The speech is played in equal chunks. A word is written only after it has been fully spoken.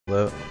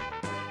That.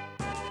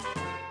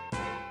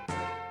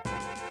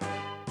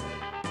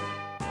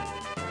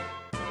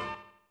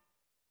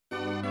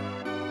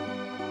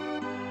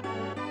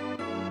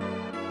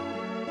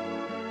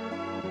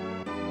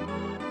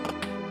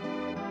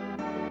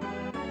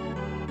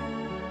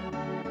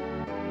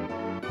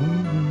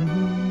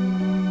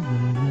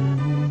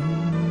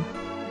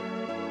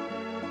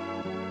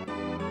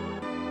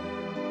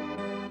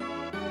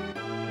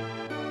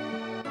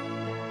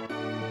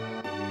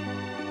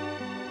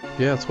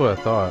 Yeah, that's what I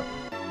thought.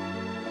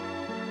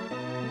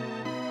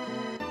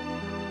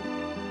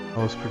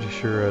 I was pretty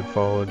sure I'd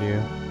followed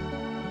you.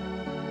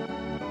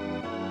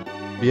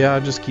 Yeah,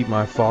 I just keep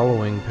my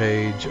following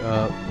page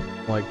up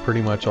like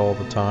pretty much all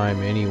the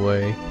time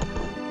anyway,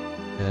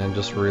 and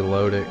just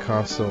reload it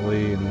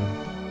constantly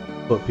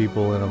and put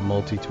people in a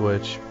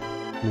multi-twitch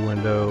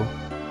window.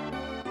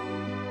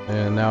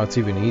 And now it's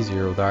even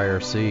easier with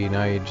IRC.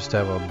 Now you just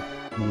have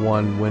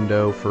one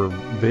window for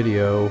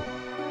video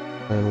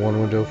and one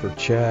window for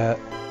chat.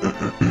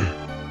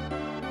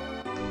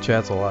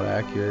 Chat's a lot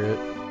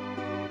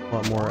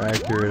more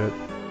accurate.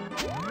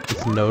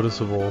 It's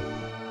noticeable.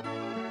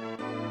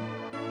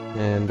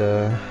 And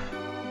I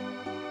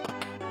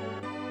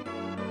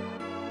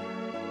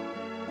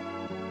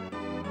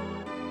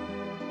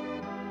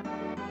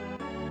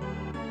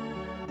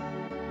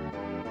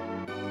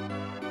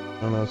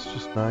don't know, it's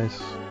just nice.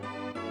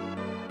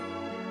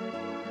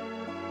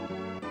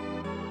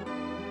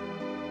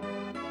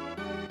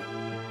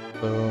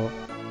 So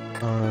I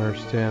don't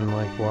understand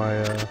like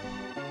why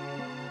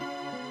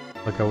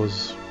like I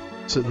was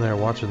sitting there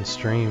watching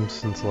streams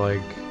since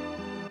like,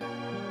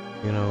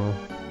 you know,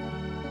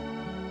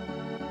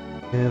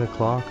 10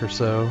 o'clock or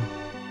so.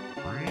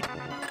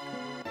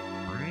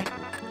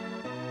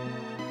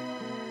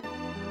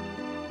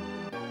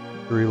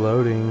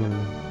 Reloading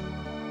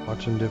and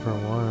watching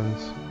different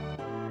ones.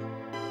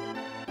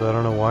 So I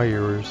don't know why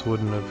yours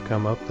wouldn't have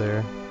come up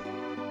there.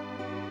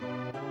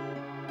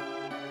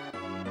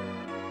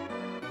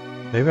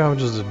 Maybe I'm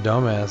just a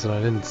dumbass and I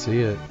didn't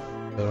see it,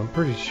 but I'm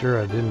pretty sure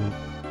I didn't.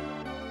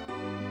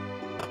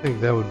 I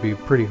think that would be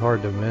pretty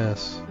hard to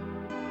miss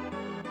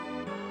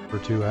for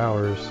 2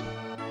 hours.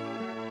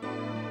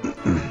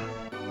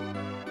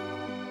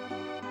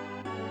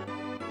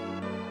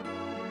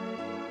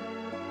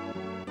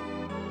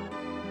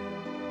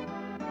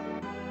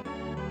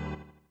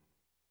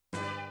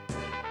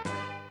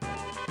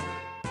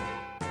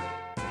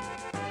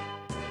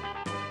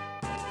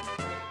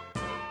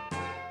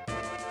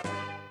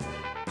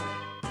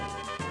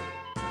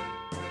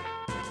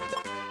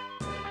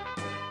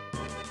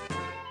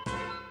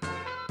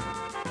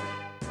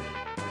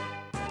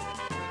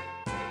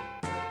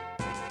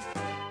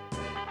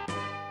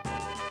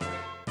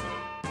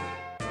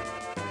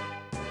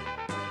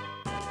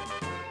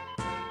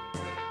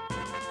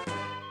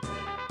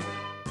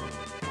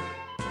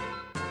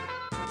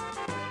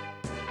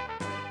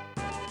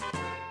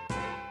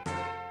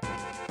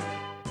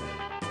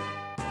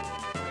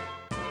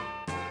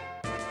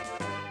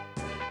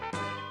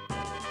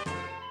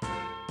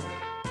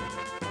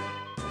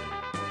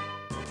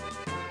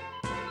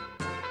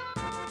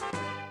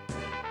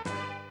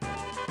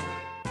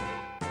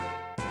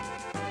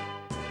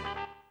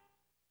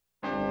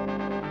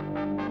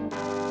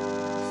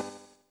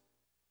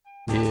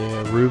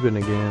 Yeah, Ruben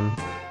again.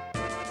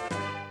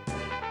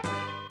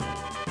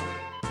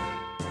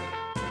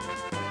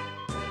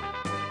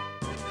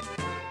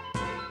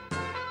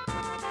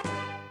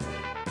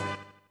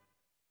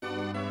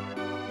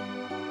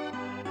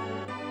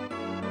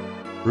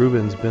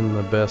 Ruben's been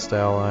the best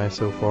ally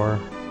so far.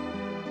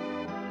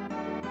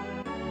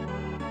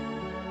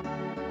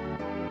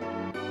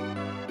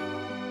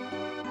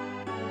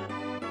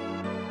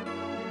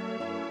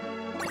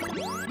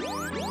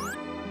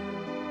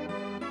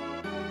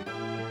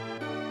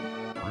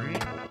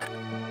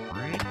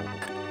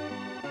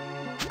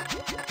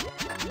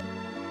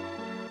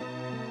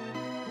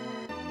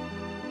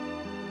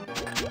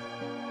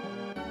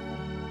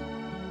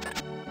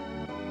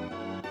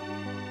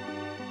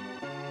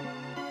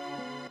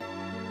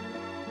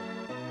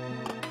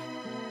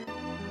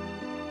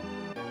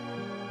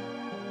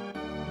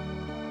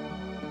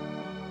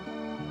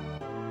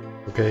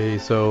 Okay,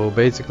 so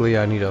basically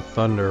I need a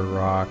thunder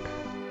rock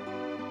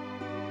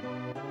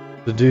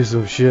to do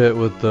some shit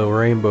with the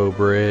rainbow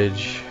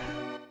bridge.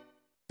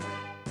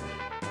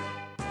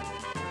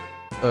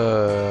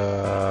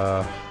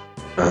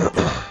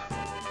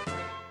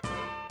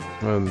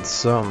 And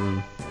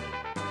something.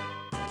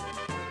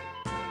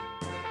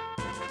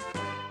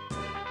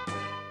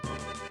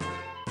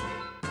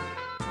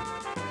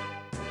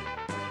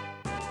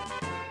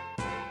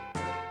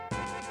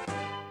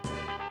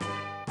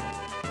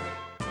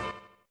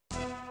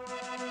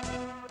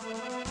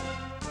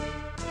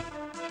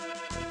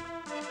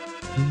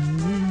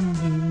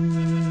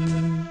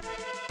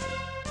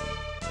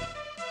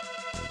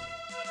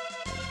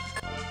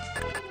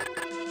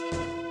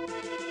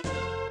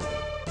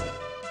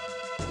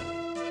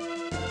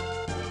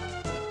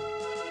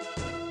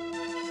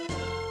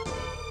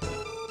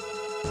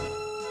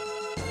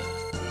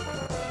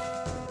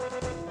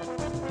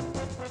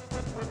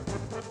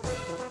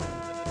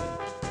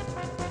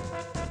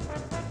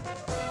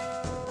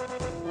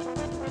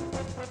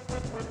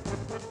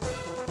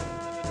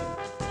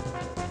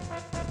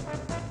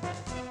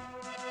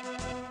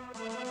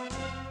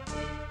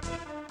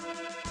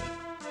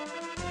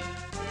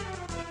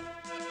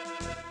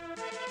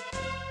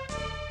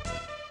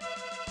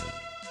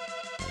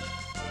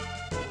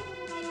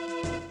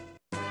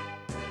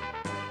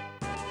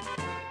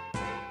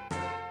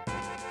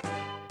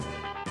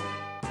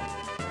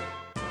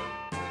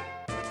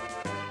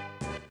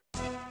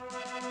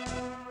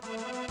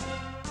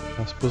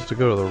 I'm supposed to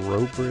go to the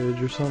rope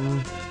bridge or something?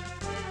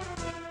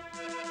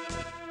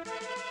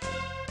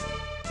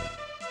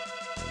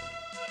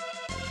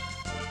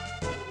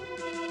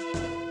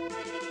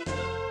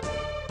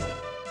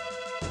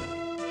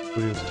 What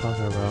he was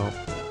talking about.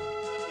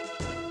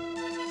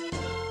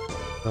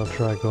 I'll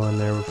try going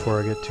there before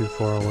I get too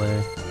far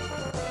away.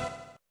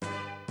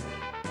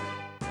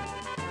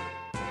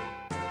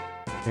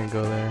 Can't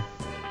go there.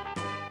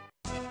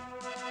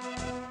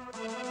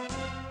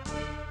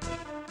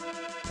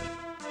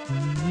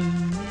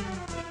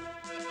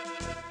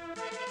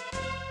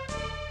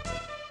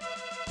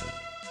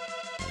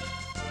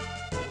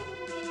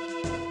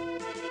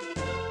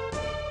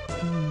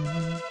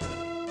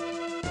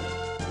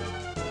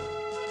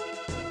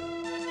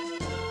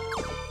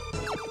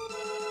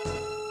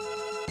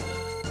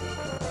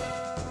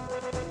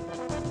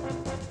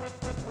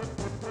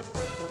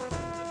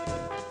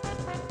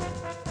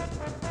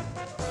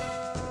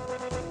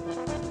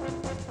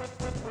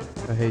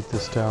 I hate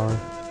this tower.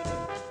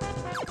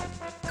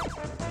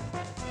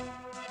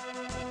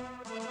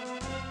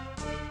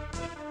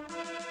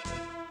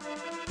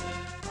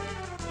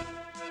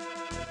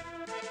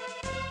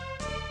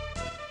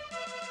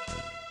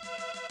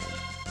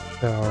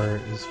 Tower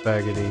is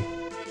faggoty.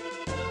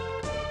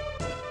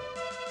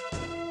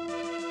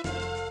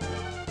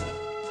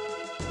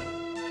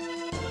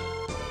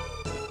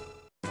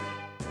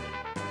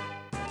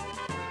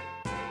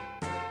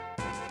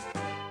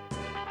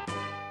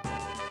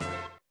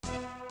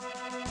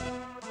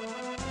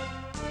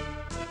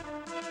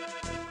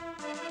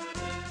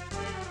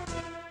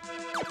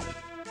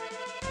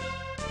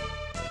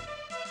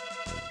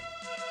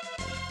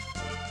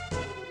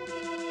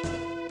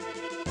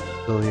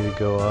 Still need to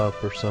go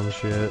up or some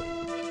shit.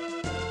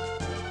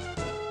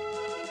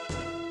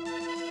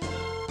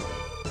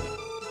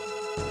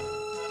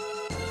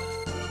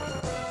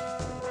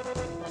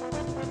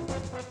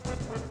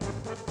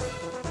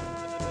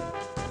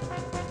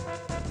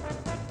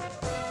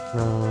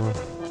 No.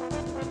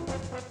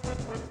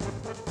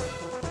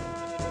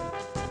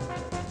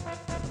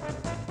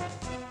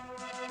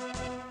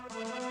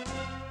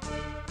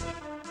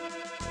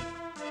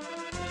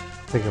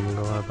 I think I'm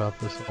going about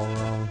this all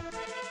wrong.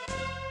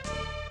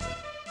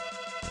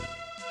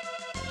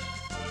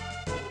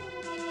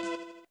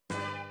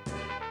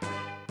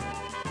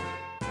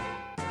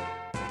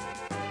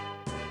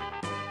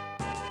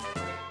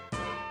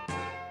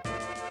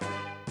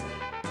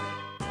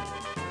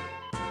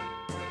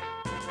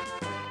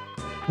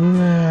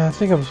 Nah, I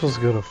think I'm supposed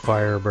to go to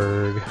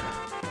Fireberg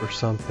or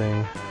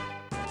something.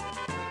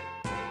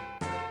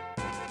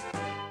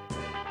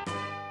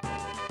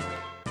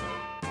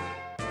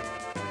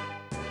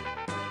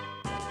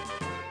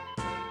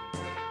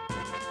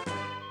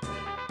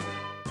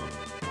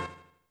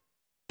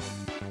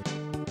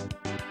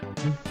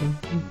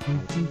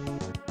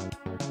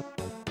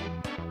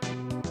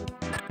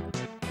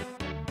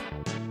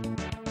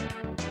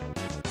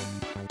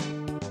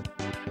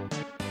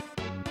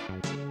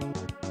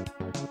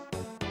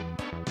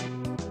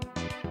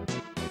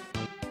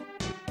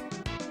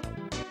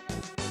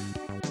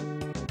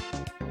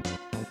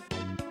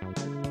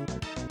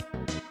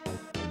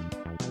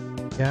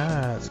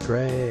 Yeah, it's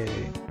great.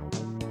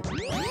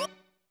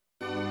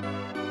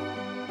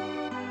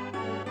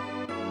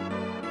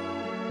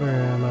 Where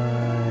am I?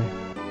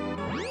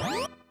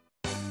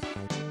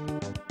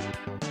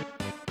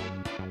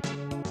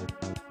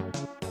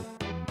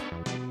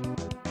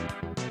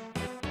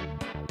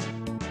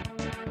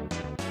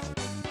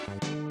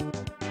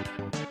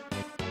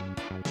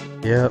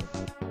 Yep.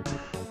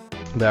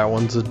 That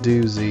one's a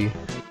doozy.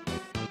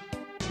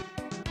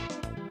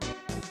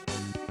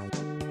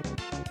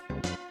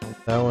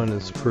 That one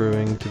is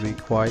proving to be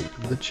quite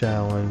the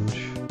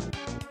challenge.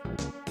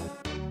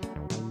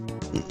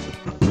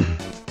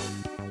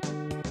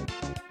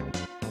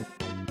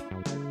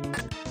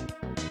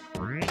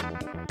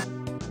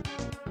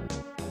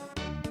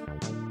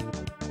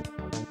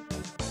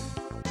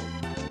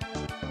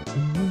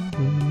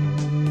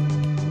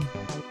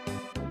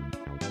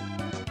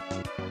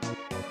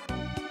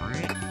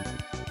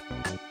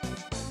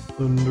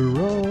 Thunder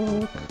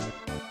Rock,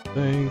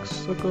 thanks,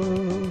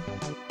 sucker.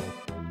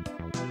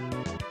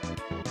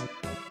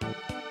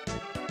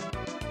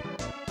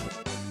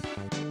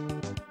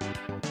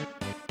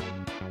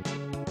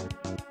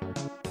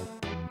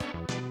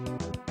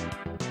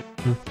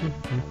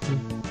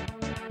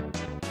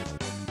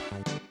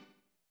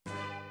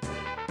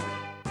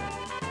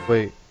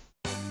 Wait.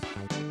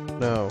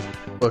 No.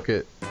 Book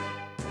it.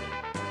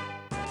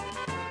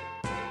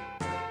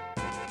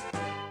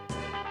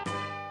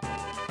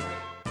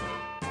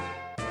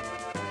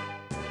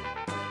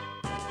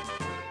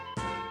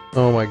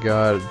 Oh my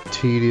god,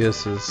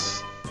 tedious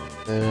is...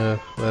 that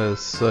is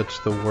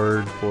such the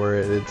word for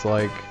it. It's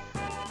like...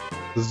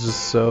 it's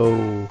just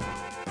so...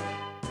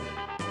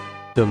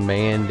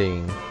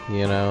 demanding,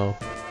 you know?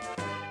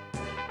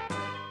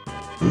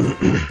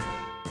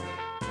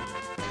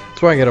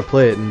 That's why I gotta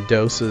play it in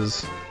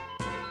doses.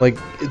 Like,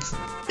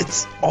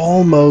 it's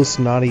almost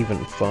not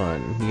even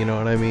fun, you know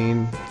what I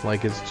mean?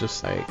 Like, it's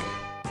just like...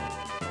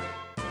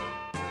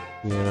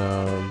 you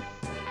know,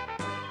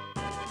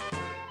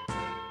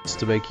 just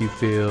to make you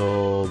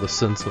feel the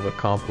sense of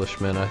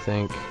accomplishment, I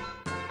think.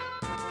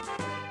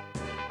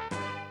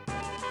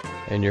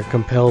 And you're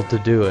compelled to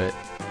do it,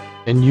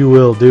 and you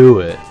will do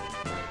it,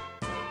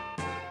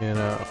 you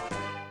know.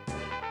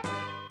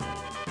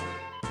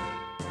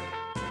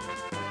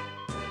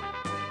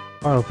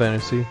 Final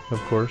Fantasy, of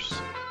course.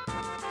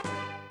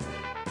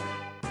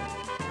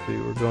 Let's see,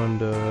 we're going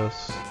to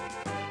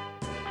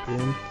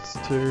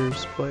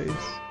Spencer's place.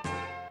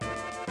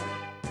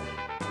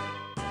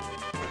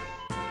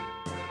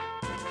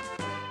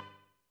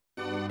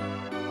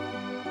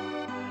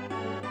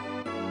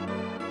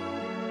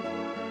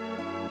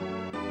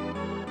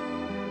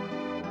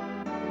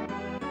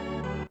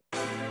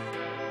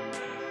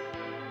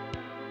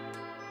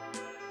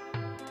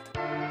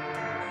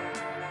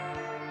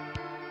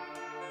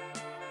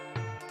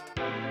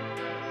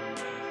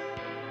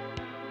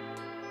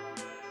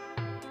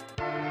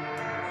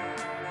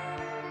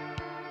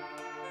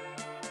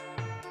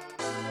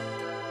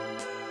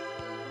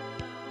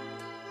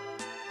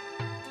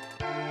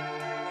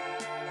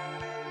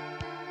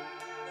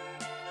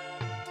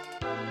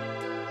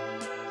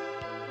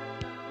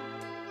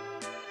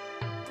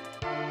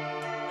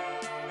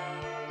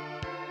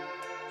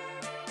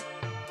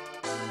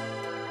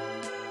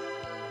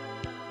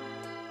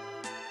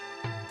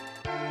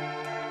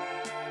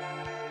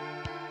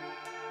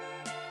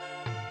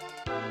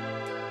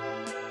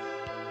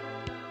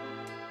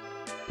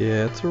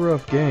 Yeah, it's a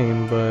rough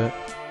game, but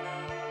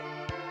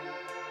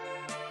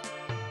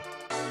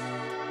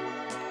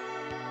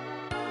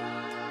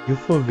you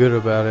feel good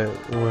about it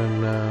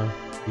when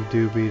you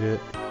do beat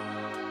it.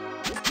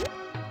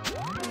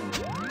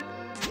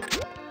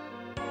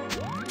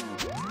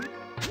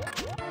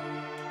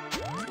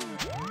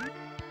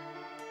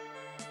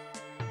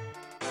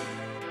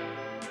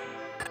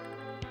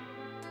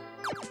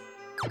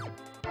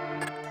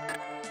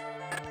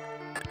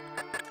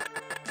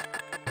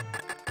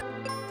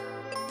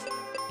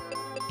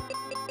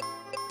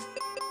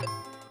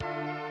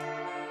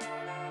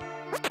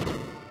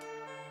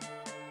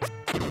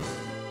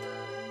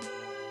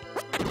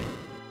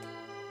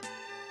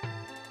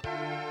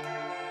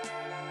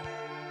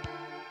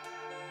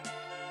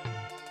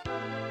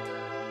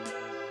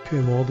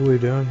 Came all the way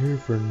down here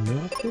for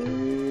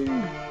nothing.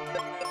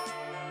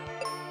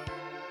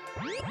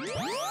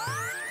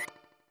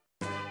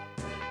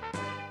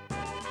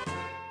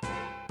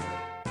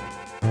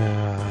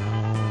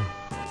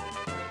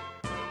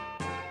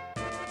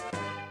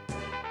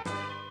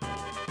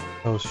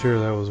 I was sure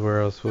that was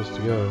where I was supposed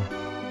to go.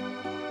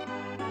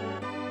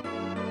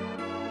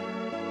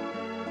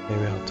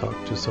 Maybe I'll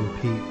talk to some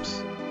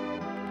peeps.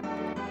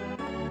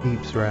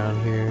 Peeps around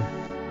here.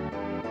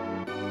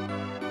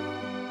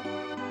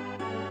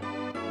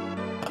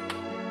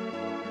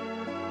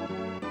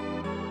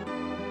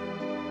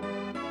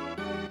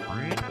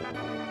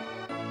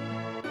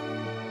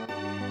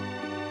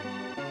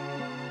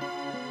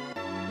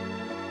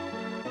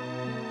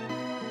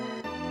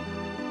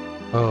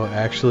 Oh,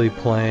 actually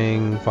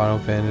playing Final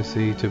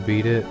Fantasy to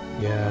beat it?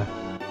 Yeah.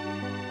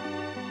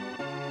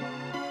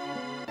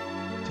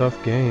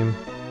 Tough game.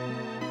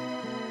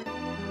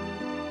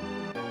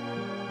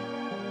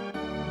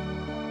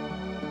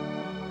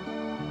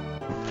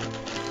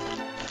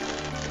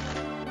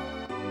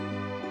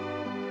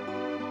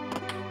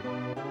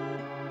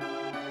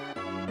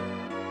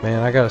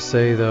 Man, I gotta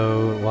say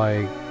though,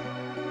 like,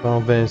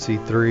 Final Fantasy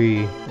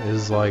 3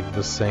 is like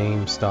the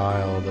same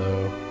style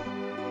though.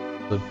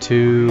 So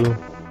 2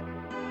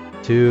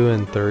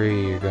 and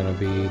 3 are gonna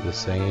be the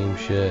same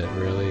shit,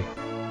 really.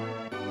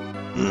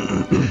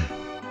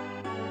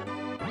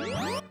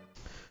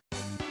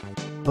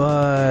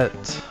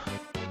 But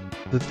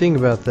the thing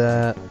about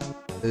that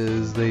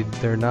is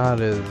they're not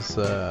as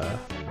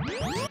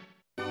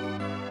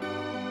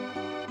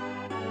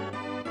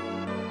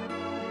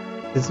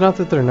it's not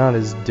that they're not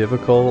as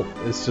difficult,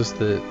 it's just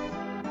that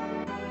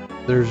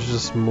there's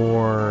just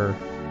more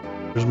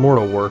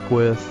to work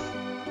with.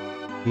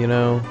 You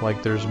know,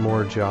 like there's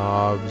more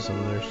jobs and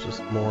there's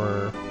just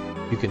more,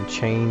 you can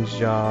change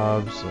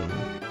jobs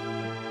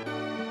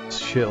and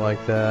shit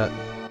like that.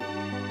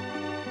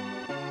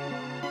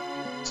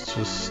 It's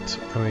just,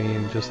 I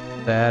mean, just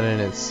that in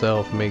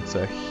itself makes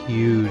a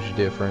huge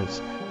difference.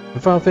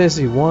 And Final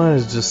Fantasy 1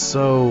 is just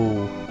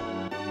so,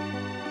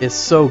 it's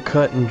so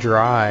cut and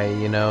dry,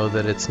 you know,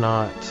 that it's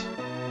not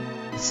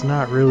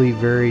really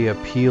very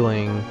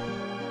appealing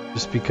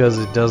just because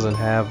it doesn't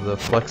have the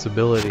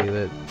flexibility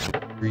that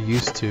you're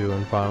used to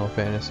in Final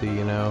Fantasy,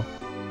 you know,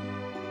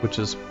 which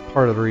is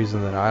part of the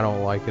reason that I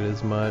don't like it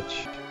as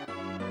much.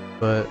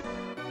 But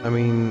I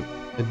mean,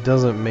 it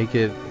doesn't make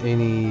it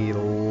any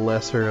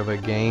lesser of a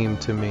game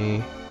to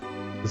me.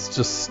 It's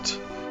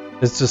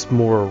just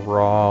more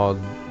raw,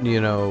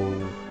 you know,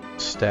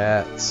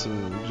 stats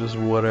and just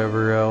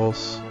whatever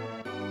else.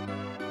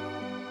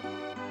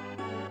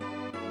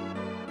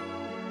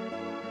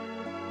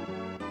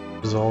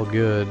 It was all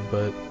good,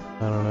 but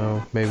I don't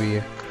know,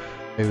 maybe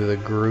the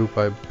group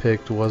I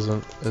picked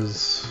wasn't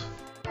as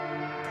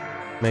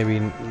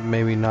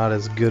maybe not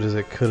as good as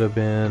it could have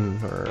been,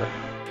 or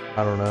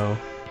I don't know.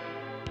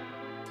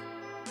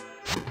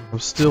 I'm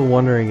still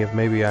wondering if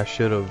maybe I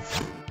should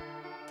have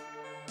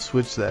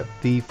switched that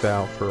thief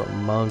out for a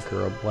monk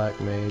or a black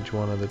mage,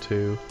 one of the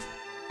two.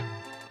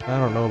 I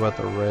don't know about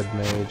the red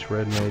mage.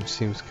 Red mage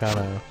seems kind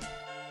of...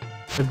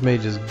 Red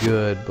mage is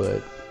good,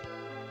 but...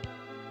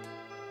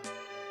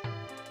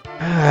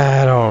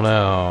 I don't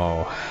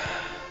know.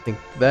 I think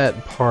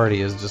that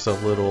party is just a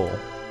little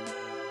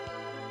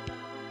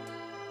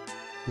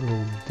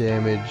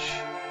damage,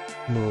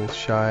 a little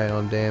shy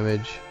on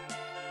damage.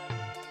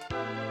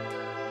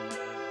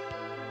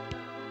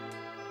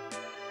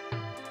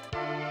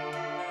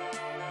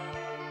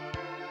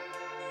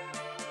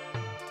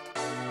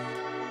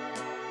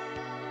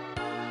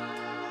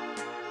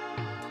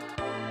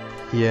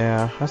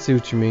 Yeah, I see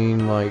what you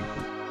mean. Like,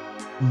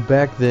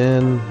 back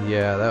then,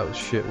 yeah, that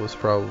shit was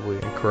probably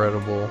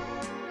incredible.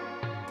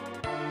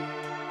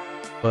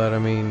 But I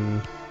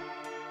mean,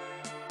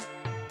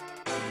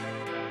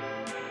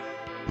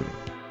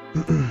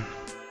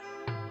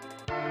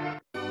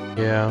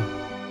 yeah,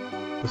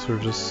 guess we're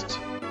just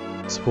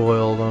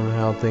spoiled on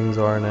how things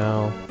are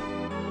now.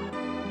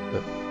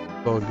 But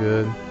it's all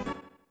good.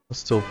 I'll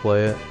still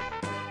play it,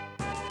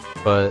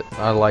 but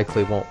I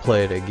likely won't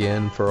play it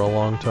again for a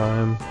long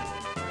time.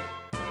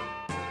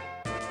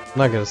 I'm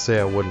not gonna say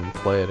I wouldn't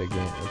play it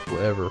again,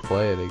 ever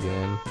play it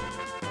again.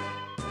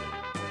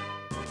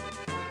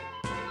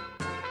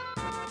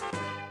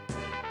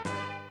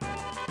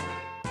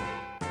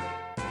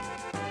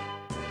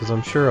 Because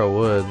I'm sure I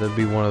would. That'd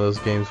be one of those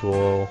games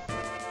where,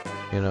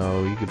 you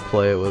know, you could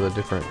play it with a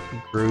different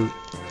group.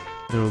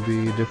 It would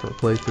be a different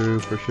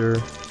playthrough for sure.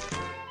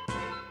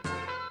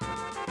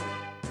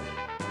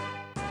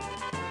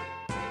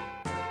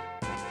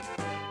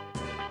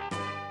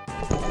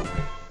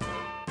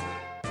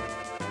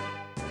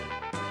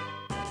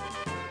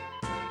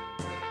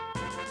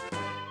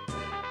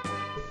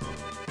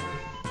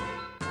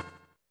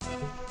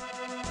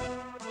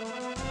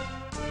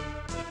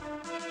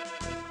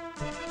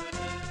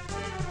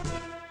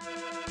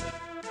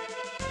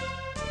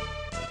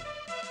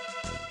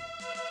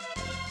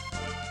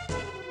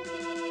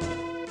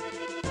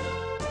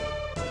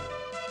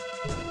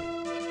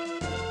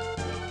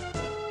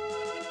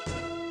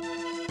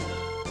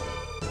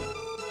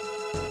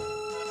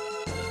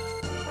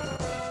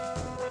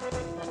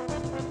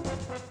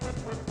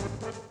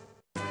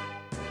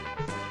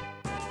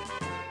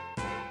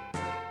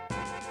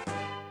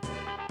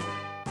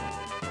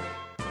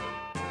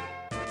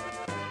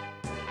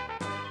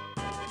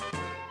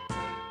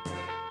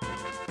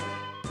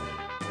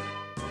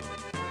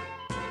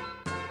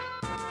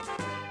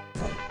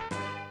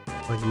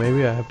 Like,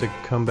 maybe I have to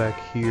come back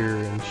here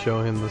and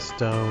show him the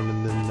stone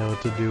and then know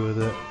what to do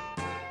with it.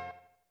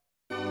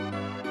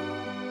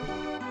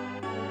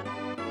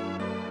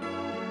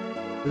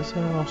 This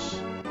house?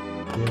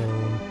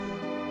 Yeah.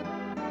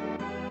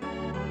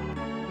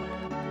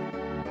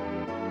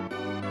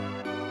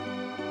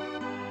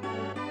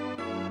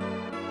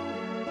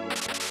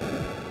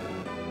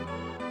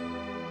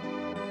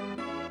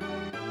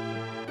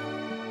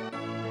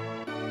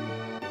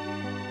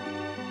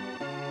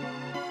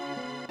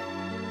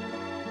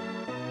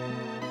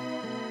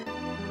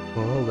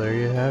 Well, there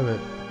you have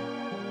it.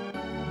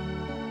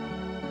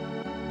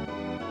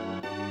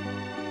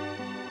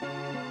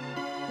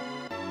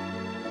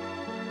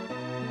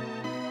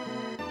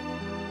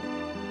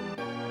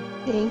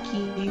 Thank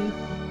you.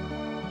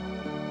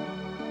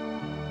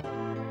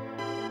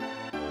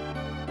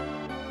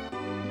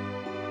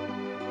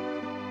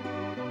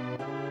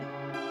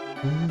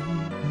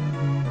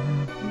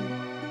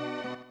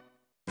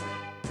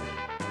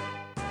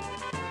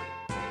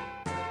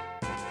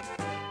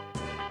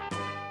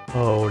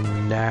 Oh,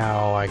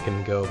 now I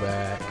can go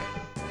back.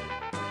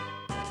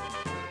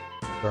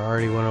 I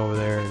already went over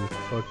there and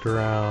fucked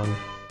around.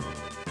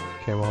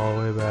 Came all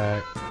the way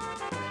back.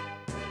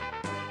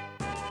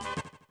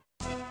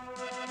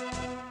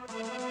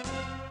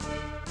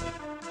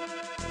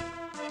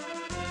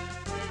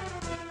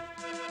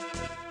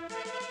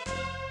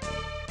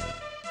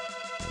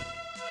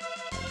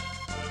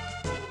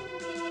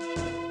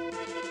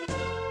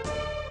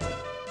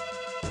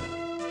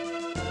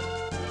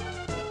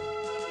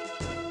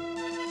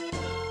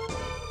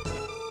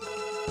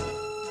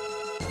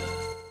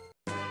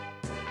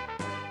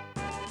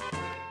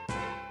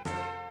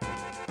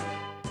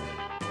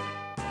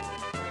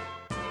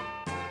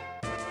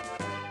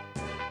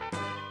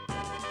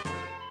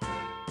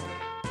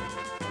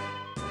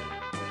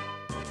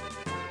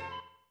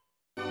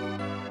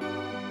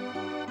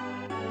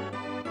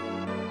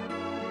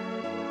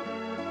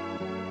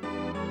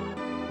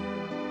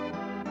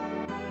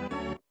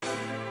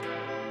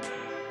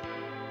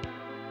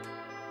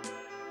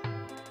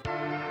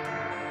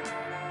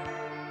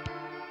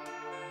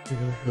 We're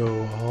gonna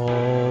go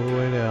all the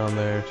way down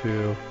there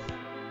too.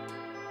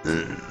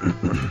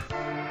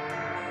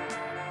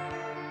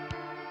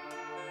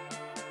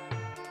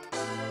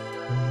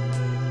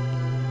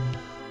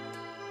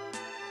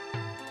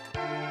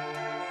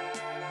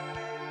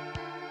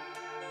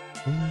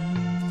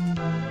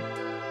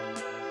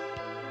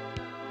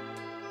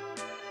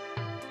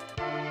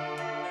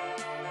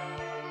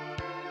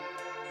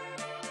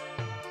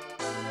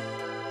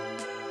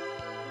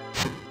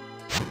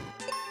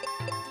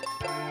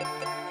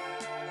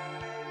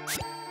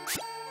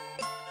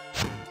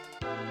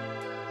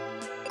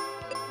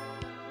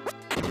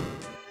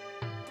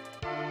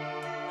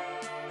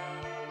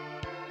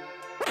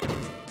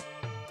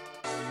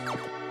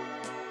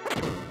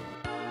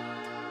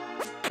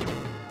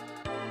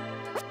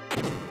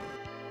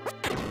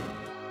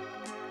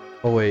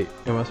 Oh wait,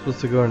 am I supposed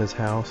to go in his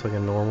house like a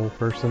normal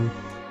person?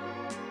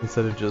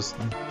 Instead of just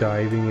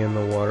diving in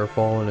the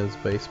waterfall in his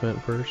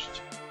basement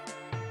first?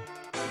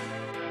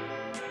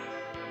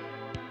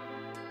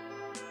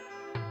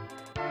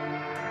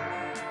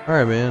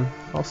 Alright man,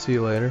 I'll see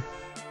you later.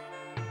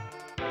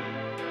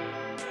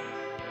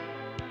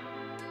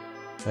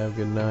 Have a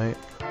good night.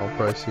 I'll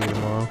probably see you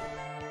tomorrow.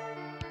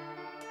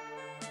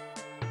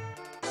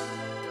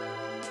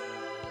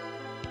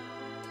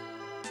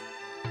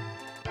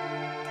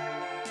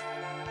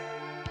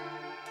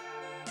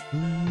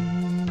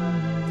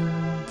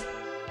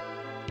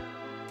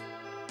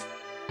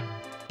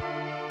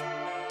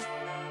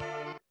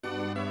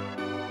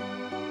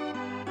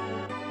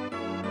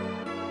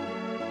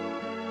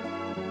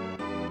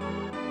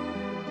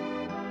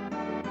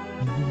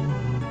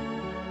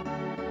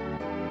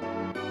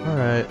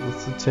 Alright,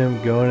 let's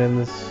attempt going in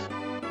this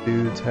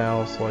dude's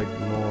house like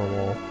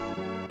normal.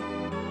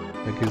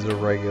 Like he's a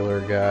regular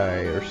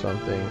guy or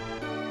something.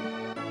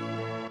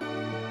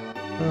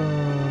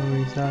 Oh,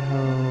 he's not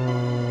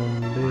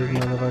home.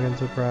 Big motherfucking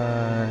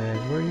surprise.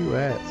 Where are you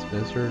at,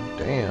 Spencer?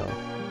 Damn.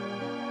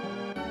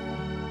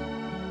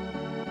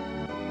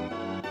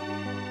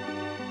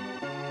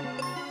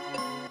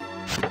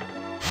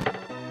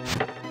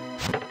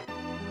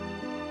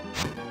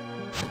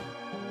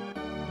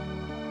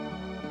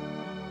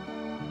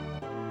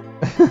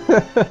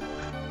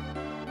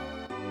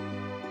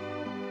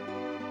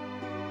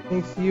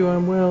 Thanks to you,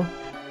 I'm well.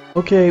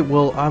 Okay,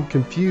 well, I'm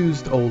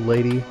confused, old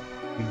lady.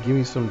 Give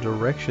me some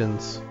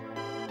directions.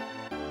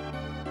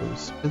 Some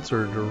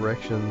Spencer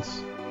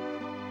directions.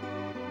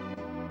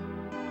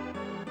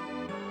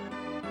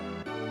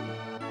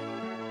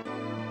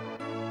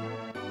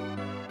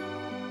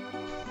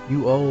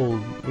 You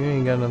old. You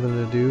ain't got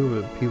nothing to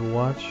do but people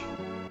watch.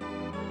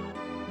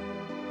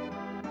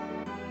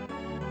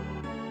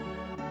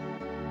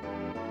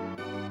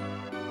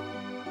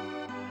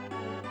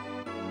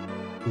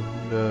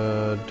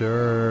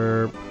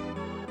 Derp.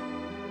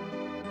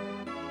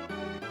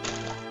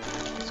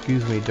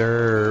 Excuse me,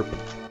 derp.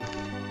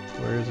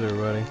 Where is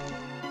everybody?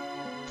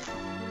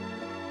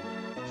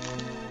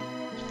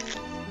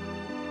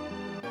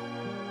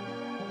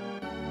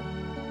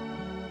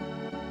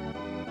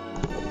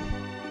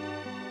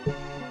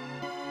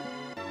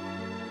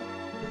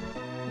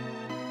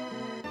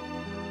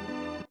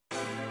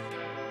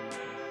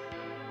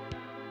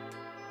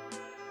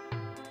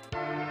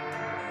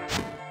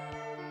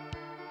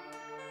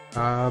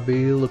 I'll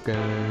be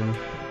looking.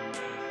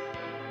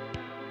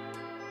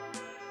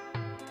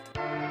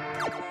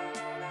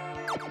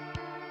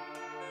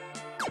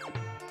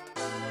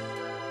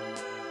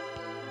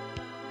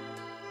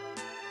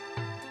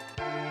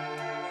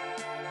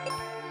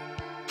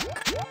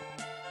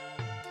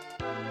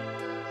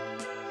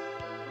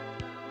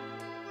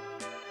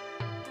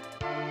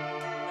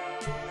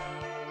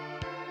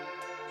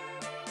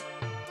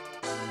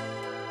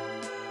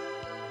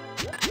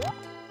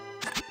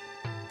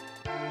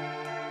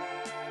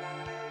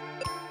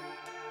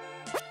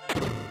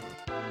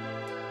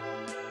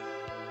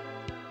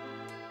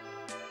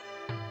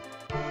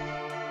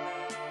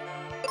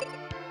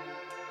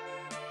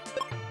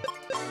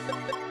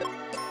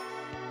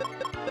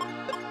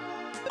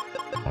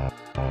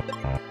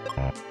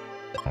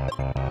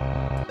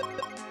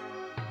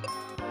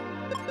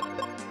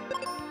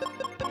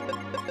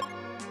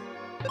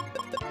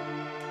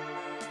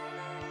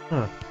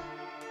 Huh.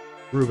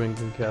 Ruben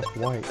can cast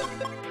white.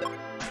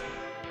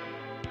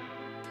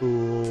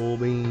 Cool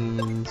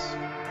beans.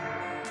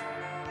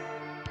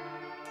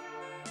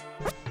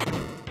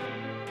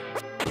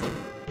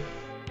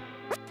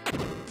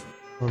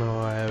 Oh no,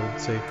 I would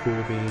say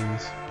cool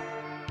beans.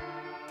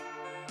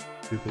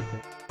 Stupid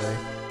thing to say.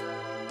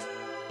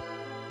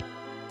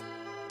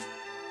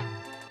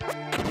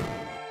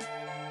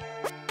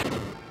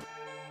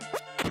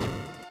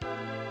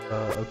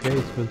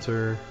 Okay,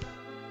 Spencer.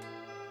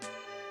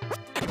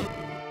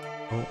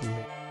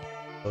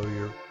 Oh,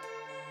 you're...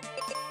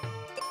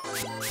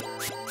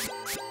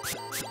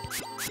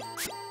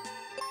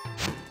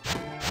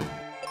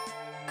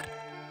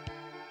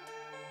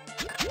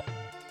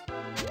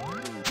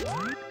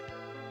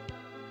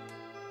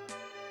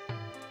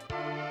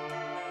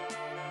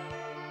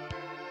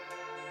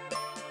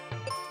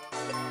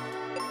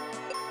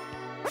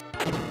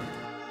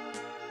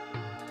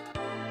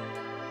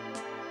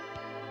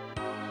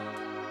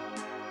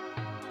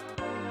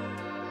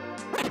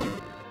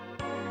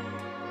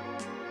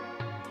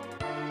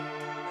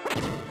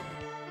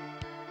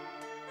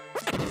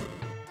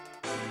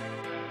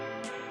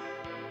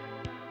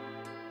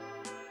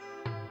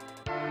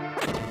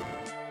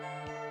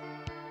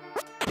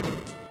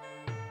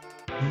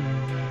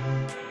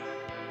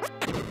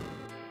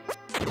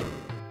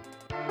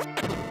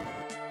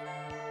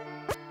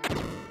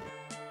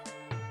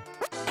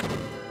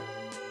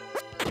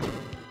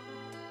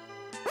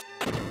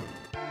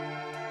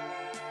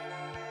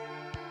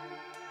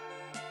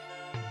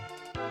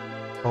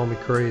 Call me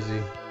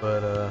crazy,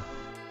 but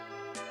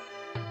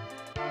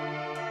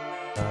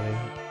not even.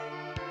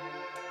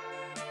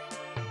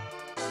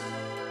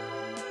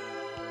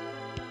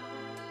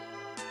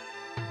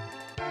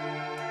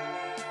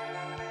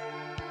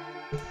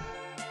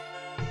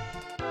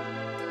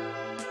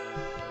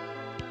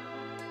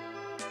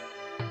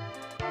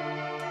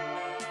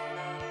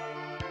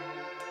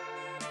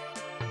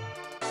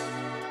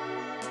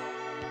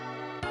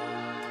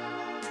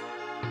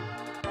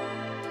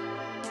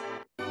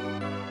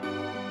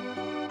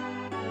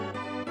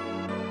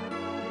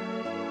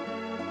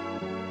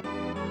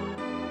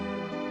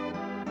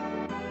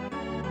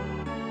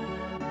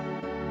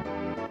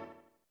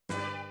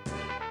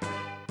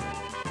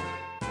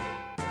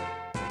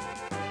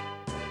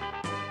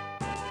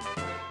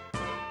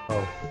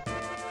 Oh,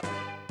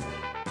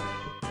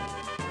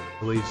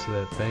 it leads to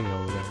that thing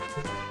over there.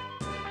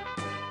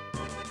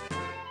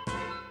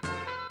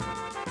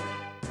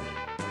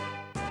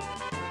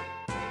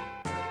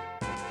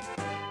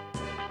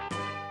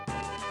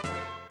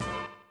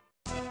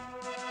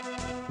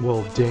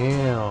 Well,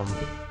 damn.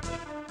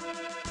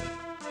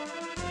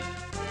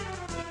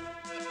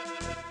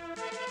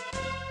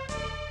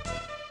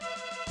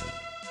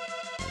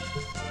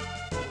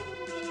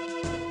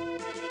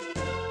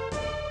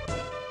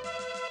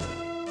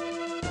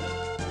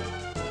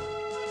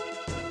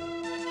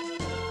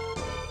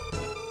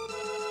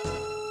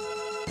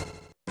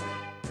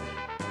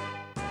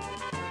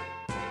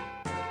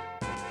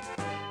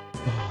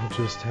 Oh,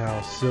 just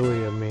how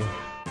silly of me.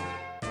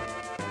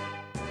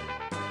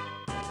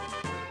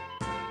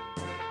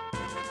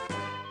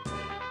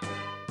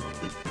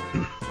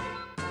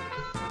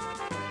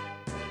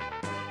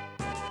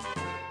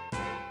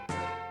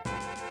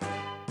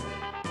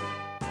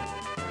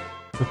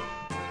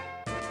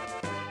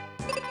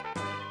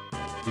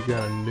 You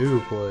got a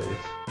new place.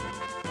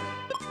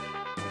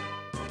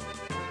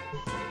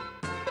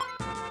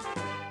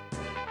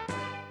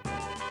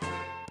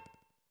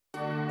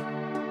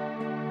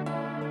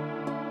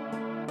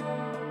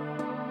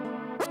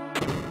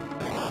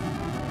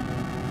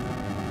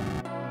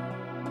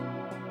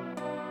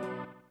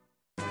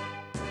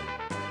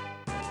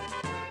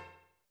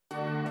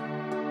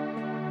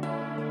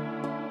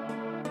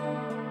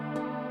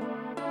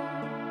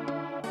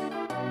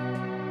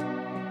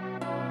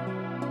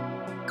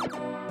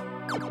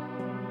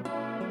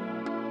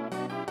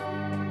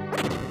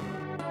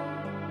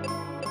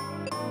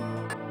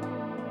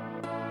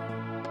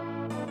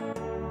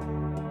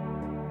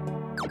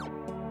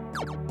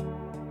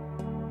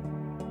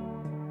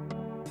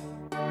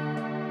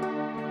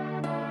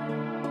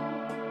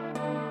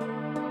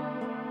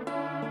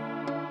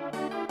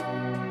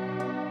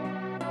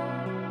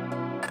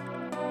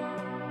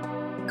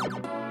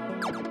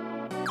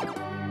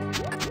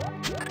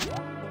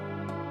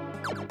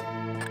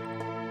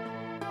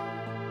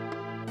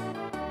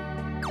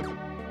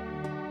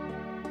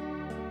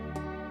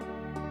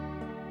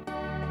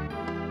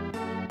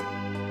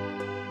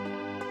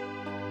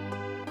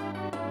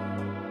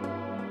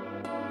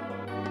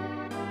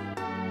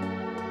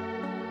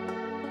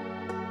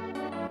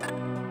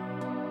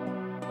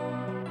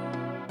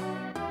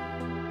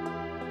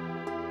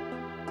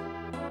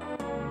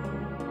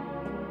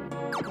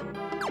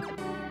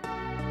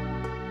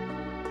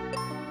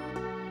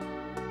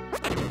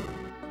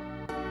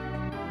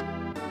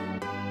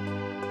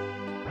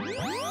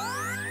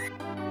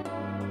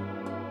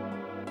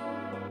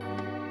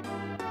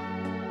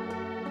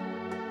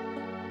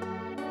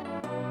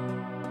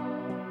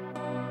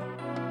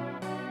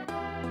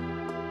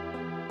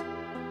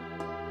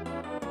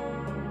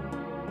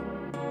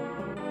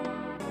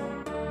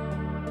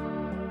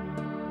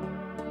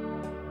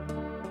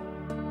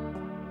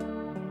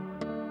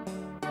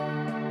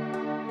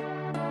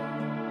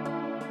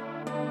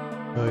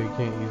 Oh, you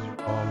can't use your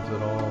bombs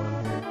at all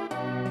in here.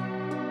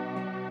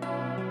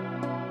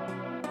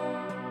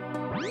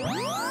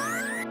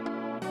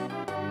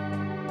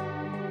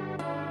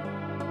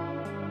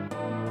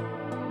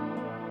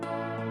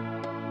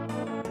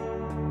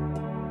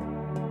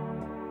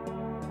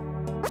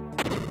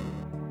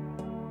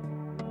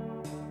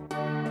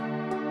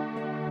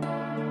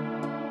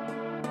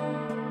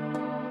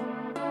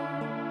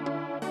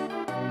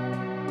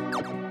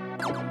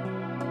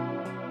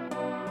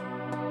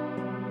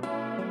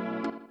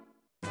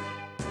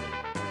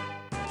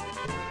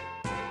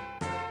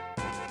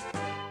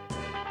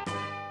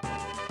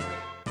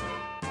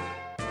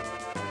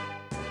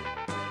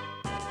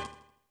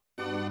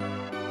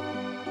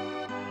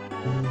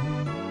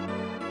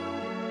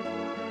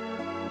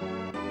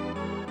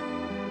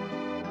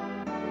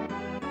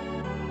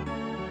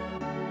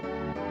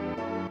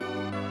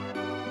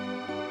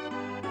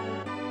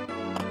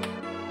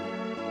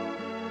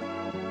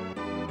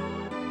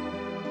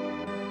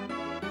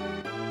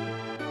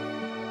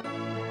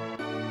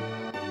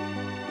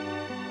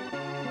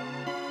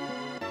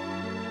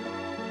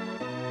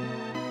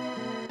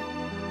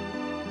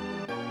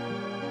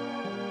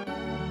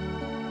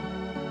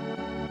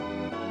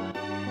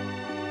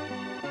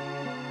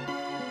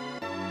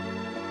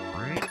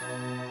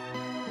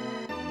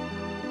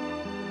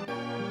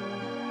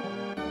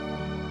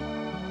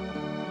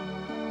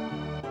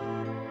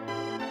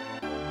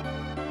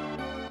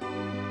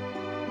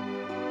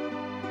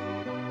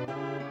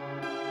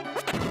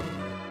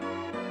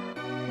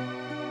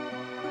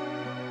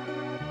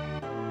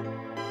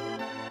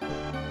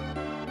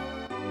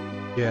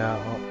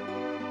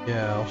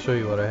 Yeah, I'll show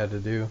you what I had to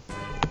do.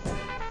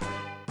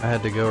 I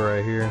had to go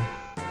right here.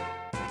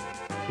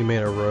 He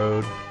made a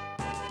road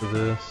for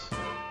this.